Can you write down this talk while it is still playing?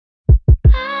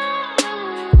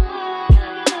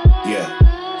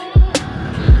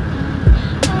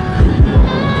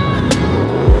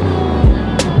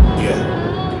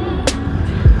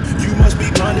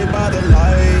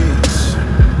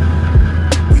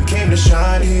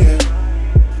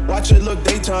makes it look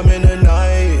daytime in the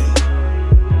night.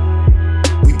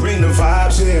 We bring the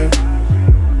vibes here.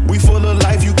 We full of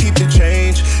life, you keep the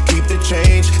change, keep the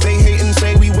change. They hate and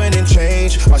say we went and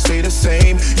changed. I stay the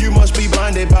same. You must be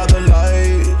blinded by the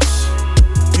lights.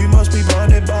 You must be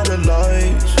blinded by the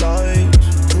lights,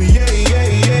 lights. Yeah, yeah,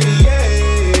 yeah, yeah.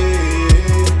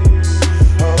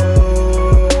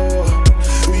 Oh,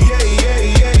 yeah, yeah,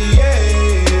 yeah, yeah.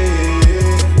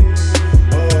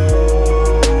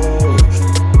 Oh.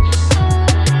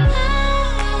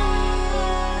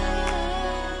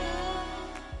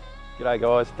 G'day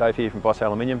guys, Dave here from Boss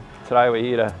Aluminium. Today we're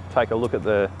here to take a look at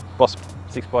the Boss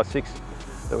 6x6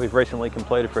 that we've recently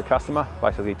completed for a customer.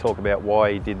 Basically talk about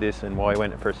why he did this and why he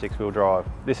went for a 6-wheel drive.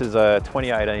 This is a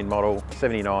 2018 model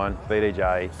 79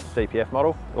 VDJ DPF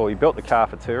model. Well, we built the car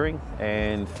for touring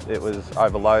and it was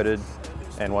overloaded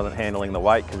and wasn't handling the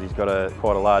weight because he's got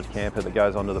quite a large camper that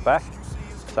goes onto the back.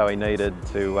 So he needed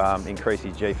to increase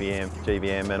his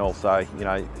GVM and also,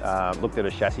 looked at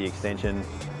a chassis extension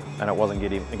and it wasn't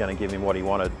going to give him what he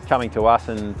wanted. Coming to us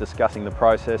and discussing the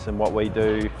process and what we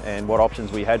do and what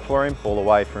options we had for him, all the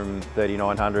way from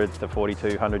 3900 to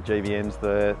 4200 GVMs,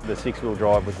 the 6-wheel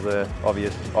drive was the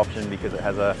obvious option because it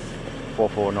has a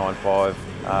 4495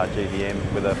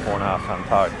 GVM with a 4.5 tonne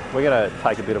tow. We're going to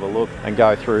take a bit of a look and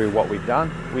go through what we've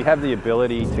done. We have the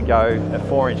ability to go a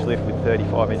 4-inch lift with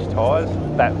 35-inch tyres.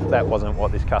 That wasn't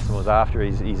what this customer was after.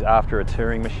 He's after a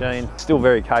touring machine. Still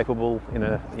very capable in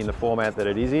the format that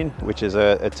it is in, which is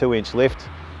a 2-inch lift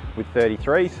with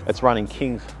 33s. It's running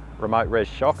King's remote res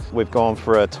shocks. We've gone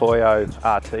for a Toyota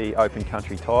RT open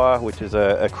country tyre, which is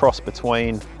a cross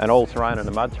between an all-terrain and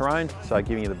a mud terrain, so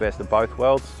giving you the best of both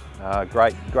worlds.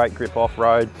 Great grip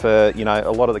off-road for,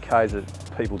 a lot of the Ks that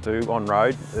people do on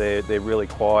road. They're really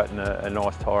quiet and a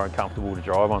nice tyre and comfortable to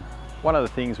drive on. One of the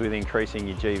things with increasing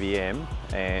your GVM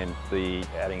and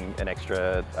adding an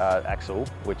extra axle,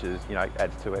 which is,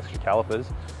 adds 2 extra calipers,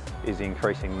 is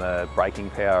increasing the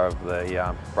braking power of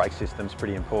the brake system's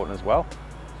pretty important as well.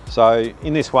 So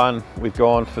in this one, we've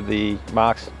gone for the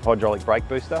Marks hydraulic brake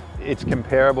booster. It's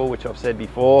comparable, which I've said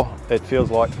before. It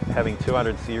feels like having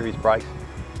 200 series brakes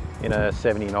in a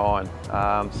 79.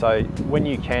 So when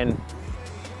you can,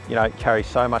 carry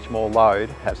so much more load,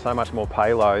 have so much more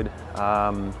payload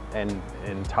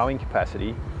and towing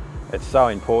capacity, it's so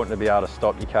important to be able to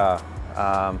stop your car.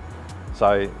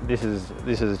 So this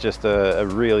is just a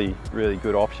really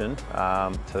good option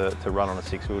to run on a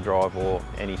 6-wheel drive or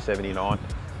any 79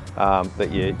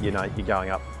 that you're going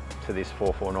up to this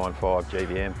 4495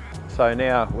 GVM. So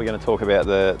now we're going to talk about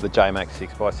the J-Max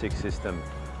 6x6 system.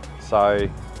 So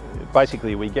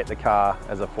basically we get the car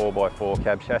as a 4x4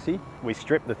 cab chassis. We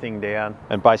strip the thing down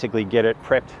and basically get it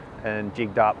prepped and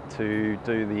jigged up to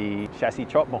do the chassis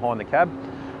chop behind the cab,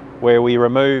 where we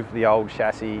remove the old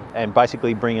chassis and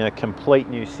basically bring a complete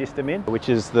new system in, which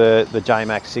is the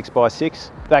J-Max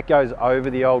 6x6. That goes over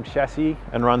the old chassis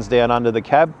and runs down under the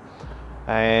cab,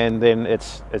 and then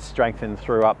it's strengthened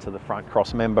through up to the front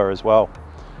cross member as well.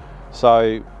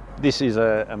 So this is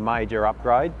a major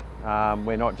upgrade.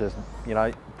 We're not just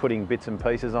putting bits and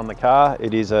pieces on the car.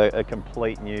 It is a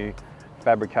complete new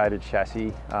fabricated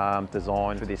chassis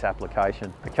designed for this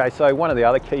application. Okay, so one of the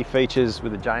other key features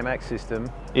with the J-Max system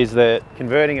is that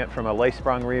converting it from a leaf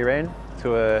sprung rear end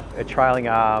to a trailing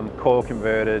arm coil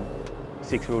converted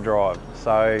 6-wheel drive.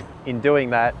 So in doing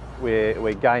that,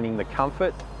 we're gaining the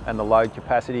comfort and the load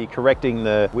capacity, correcting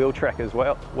the wheel track as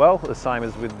well. The same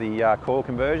as with the coil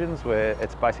conversions, where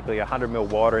it's basically 100mm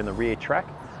wider in the rear track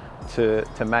to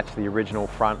match the original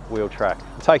front wheel track.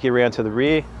 I'll take you around to the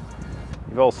rear.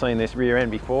 You've all seen this rear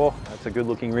end before. It's a good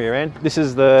looking rear end. This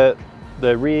is the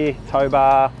rear tow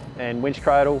bar and winch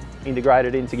cradle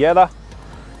integrated in together,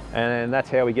 and that's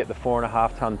how we get the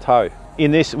 4.5 tonne tow.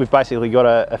 In this, we've basically got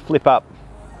a flip up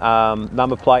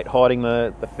number plate hiding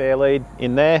the fair lead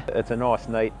in there. It's a nice,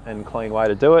 neat and clean way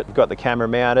to do it. We've got the camera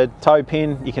mounted tow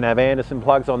pin. You can have Anderson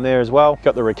plugs on there as well.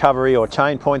 Got the recovery or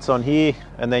chain points on here,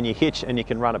 and then you hitch and you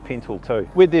can run a pin tool too.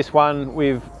 With this one,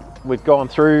 we've gone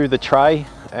through the tray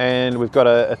and we've got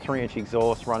a 3-inch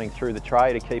exhaust running through the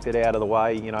tray to keep it out of the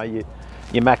way.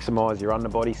 You maximise your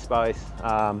underbody space,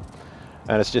 and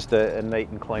it's just a neat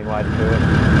and clean way to do it.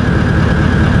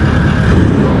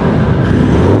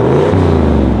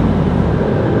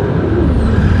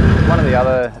 One of the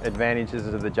other advantages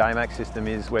of the J-Max system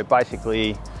is we're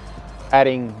basically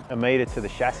adding a metre to the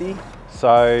chassis.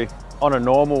 So on a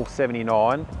normal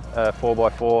 79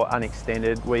 4x4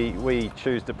 unextended, we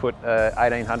choose to put a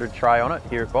 1800 tray on it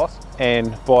here at Boss,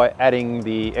 and by adding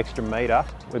the extra metre,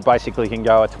 we basically can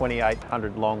go a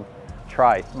 2800 long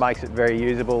tray. Makes it very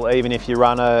usable, even if you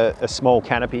run a small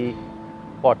canopy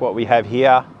like what we have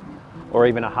here, or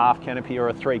even a half canopy or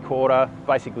a 3/4,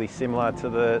 basically similar to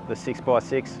the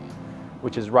 6x6,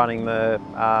 which is running the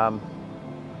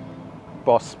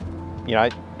Boss,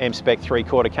 M-Spec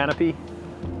 3/4 canopy.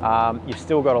 You've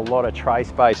still got a lot of tray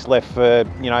space left for,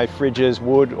 fridges,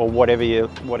 wood, or whatever you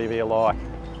like.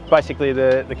 Basically,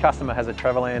 the customer has a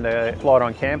Travellander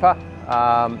slide-on camper,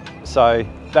 so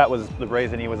that was the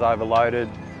reason he was overloaded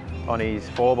on his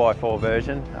 4x4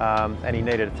 version, and he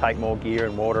needed to take more gear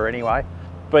and water anyway.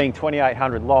 Being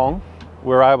 2800 long,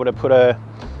 we're able to put a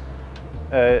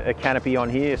canopy on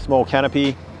here, a small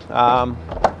canopy,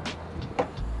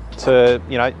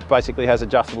 basically has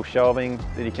adjustable shelving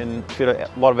that you can fit a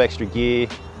lot of extra gear,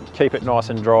 keep it nice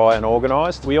and dry and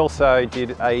organised. We also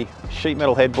did a sheet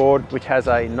metal headboard, which has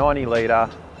a 90 litre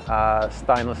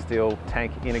stainless steel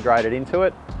tank integrated into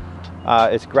it.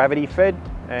 It's gravity fed,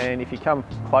 and if you come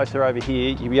closer over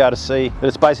here, you'll be able to see that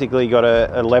it's basically got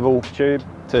a level tube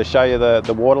to show you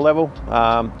the water level.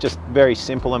 Just very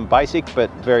simple and basic, but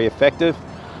very effective.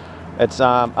 It's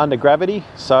under gravity,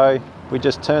 so we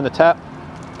just turn the tap,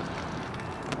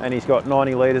 and he's got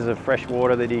 90 litres of fresh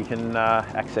water that he can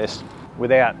access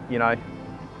without, I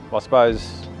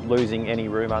suppose, losing any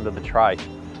room under the tray.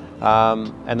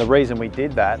 And the reason we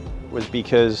did that was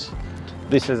because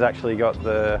this has actually got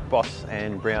the Boss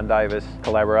and Brown Davis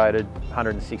collaborated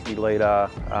 160 litre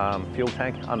fuel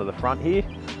tank under the front here,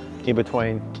 in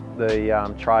between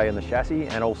the tray and the chassis,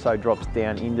 and also drops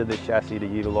down into the chassis to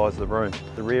utilise the room.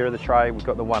 The rear of the tray, we've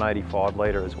got the 185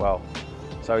 litre as well.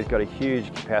 So he's got a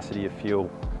huge capacity of fuel,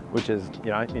 which is,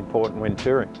 important when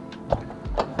touring.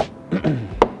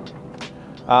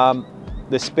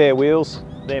 The spare wheels,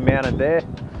 they're mounted there.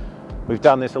 We've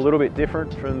done this a little bit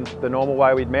different from the normal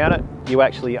way we'd mount it. You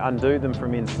actually undo them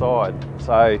from inside.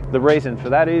 So the reason for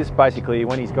that is basically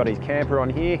when he's got his camper on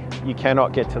here, you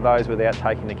cannot get to those without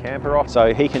taking the camper off.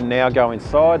 So he can now go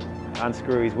inside,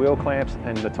 unscrew his wheel clamps,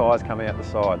 and the tyres come out the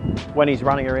side. When he's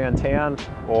running around town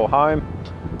or home,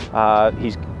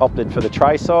 he's opted for the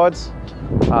tray sides,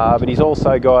 but he's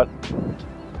also got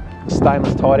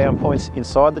stainless tie down points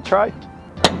inside the tray,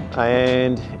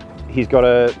 and he's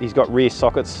got rear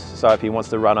sockets, so if he wants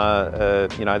to run the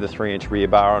 3-inch rear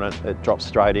bar on it, it drops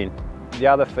straight in. The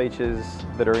other features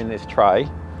that are in this tray,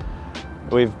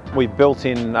 we've built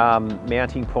in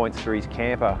mounting points for his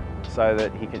camper, so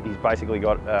that he's basically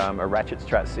got a ratchet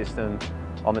strap system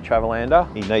on the Travellander.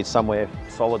 He needs somewhere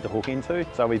solid to hook into,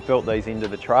 so we've built these into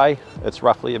the tray. It's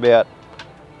roughly about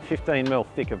 15mm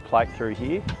thick of plate through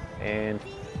here, and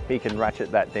he can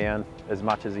ratchet that down as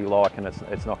much as he like, and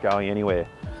it's not going anywhere.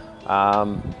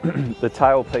 The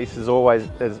tail piece has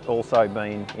also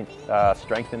been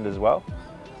strengthened as well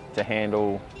to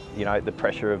handle, the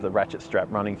pressure of the ratchet strap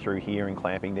running through here and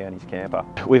clamping down his camper.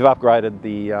 We've upgraded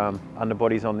the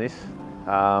underbodies on this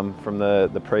from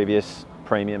the previous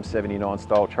premium 79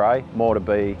 style tray, more to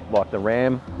be like the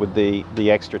Ram with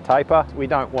the extra taper. We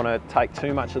don't want to take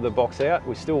too much of the box out.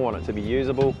 We still want it to be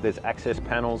usable. There's access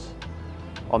panels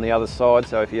on the other side,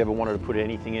 so if you ever wanted to put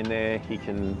anything in there, you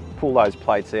can pull those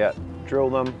plates out, drill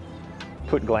them,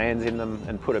 put glands in them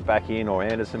and put it back in, or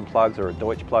Anderson plugs or a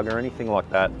Deutsch plug or anything like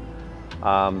that.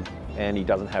 And he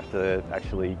doesn't have to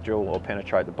actually drill or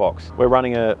penetrate the box. We're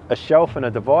running a shelf and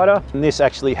a divider, and this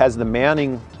actually has the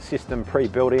mounting system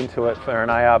pre-built into it for an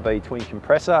ARB twin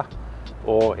compressor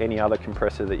or any other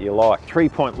compressor that you like.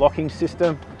 3-point locking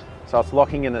system, so it's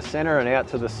locking in the center and out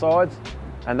to the sides,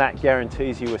 and that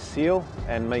guarantees you a seal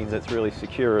and means it's really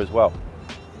secure as well.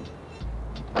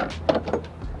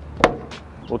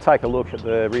 We'll take a look at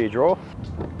the rear drawer.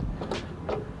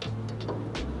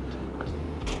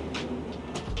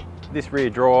 This rear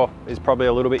drawer is probably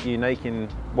a little bit unique in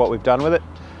what we've done with it.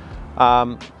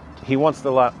 He wants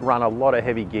to run a lot of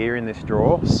heavy gear in this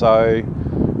drawer, so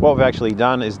what we've actually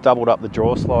done is doubled up the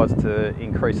drawer slides to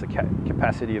increase the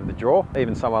capacity of the drawer.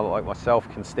 Even someone like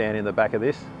myself can stand in the back of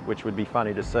this, which would be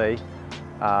funny to see,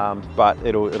 but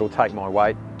it'll take my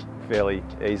weight fairly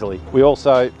easily. We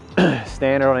also,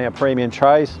 standard on our premium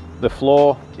trays, the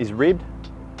floor is ribbed.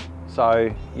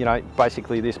 So,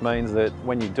 basically this means that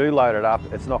when you do load it up,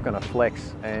 it's not going to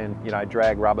flex and,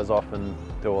 drag rubbers off and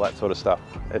do all that sort of stuff.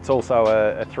 It's also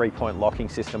a 3-point locking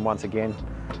system, once again,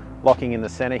 locking in the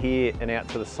center here and out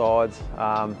to the sides.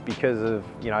 Because of,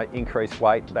 increased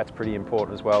weight, that's pretty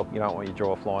important as well. You don't want your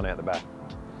drawer flying out the back.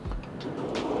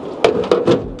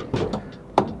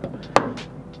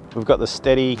 We've got the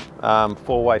steady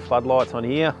 4-way floodlights on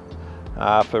here.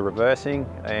 for reversing,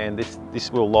 and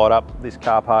this will light up this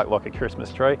car park like a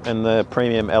Christmas tree. And the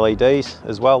premium LEDs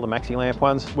as well, the maxi lamp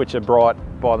ones, which are bright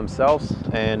by themselves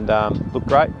and look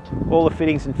great. All the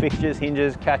fittings and fixtures,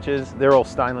 hinges, catches, they're all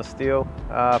stainless steel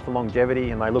for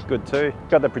longevity, and they look good too.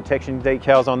 Got the protection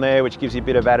decals on there, which gives you a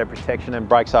bit of added protection and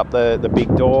breaks up the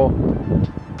big door.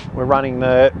 We're running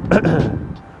the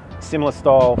similar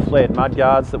style flared mud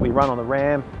guards that we run on the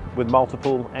Ram with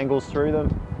multiple angles through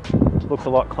them. Looks a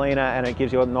lot cleaner, and it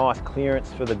gives you a nice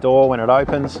clearance for the door when it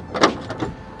opens.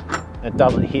 It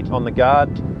doesn't hit on the guard.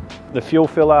 The fuel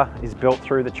filler is built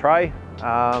through the tray,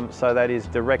 so that is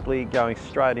directly going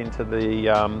straight into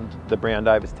the Brown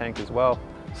Davis tank as well.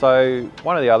 So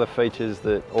one of the other features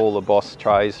that all the Boss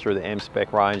trays through the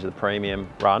M-Spec range, the premium,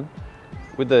 run,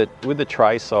 with the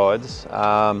tray sides,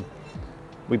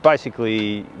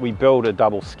 we build a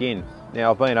double skin.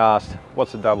 Now I've been asked,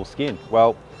 what's a double skin?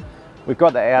 Well, we've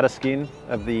got the outer skin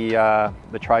of the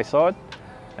tray side,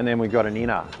 and then we've got an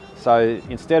inner. So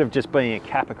instead of just being a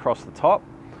cap across the top,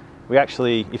 we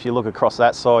actually, if you look across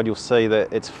that side, you'll see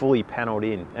that it's fully panelled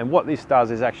in. And what this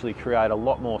does is actually create a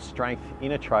lot more strength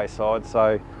in a tray side.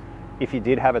 So if you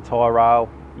did have a tie rail,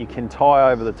 you can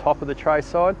tie over the top of the tray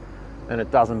side and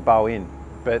it doesn't bow in.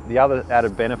 But the other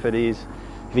added benefit is,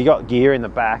 if you got gear in the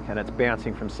back and it's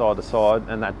bouncing from side to side,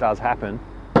 and that does happen,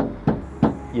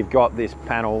 you've got this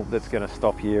panel that's going to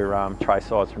stop your tray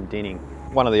sides from dinning.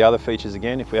 One of the other features,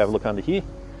 again, if we have a look under here,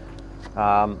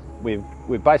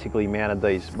 we've basically mounted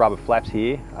these rubber flaps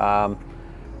here.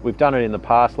 We've done it in the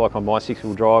past, like on my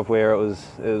 6-wheel drive, where it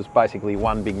was basically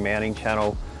one big mounting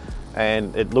channel,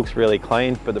 and it looks really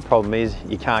clean, but the problem is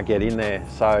you can't get in there.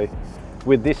 So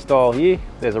with this style here,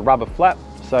 there's a rubber flap,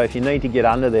 so if you need to get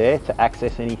under there to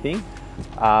access anything,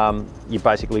 you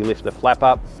basically lift the flap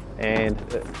up, and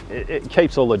it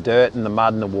keeps all the dirt and the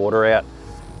mud and the water out.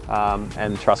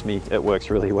 And trust me, it works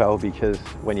really well, because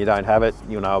when you don't have it,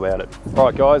 you'll know about it. All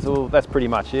right guys, well that's pretty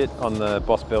much it on the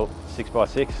Boss Built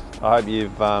 6x6. I hope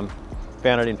you've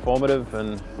found it informative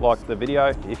and liked the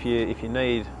video. If you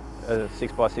need a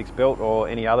 6x6 built or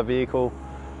any other vehicle,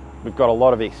 we've got a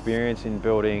lot of experience in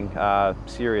building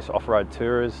serious off-road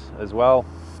tourers as well,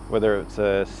 whether it's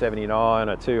a 79,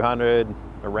 a 200,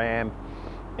 a Ram,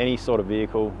 any sort of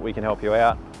vehicle, we can help you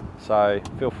out. So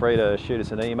feel free to shoot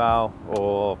us an email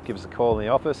or give us a call in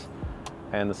the office,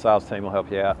 and the sales team will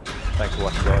help you out. Thanks for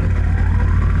watching, guys.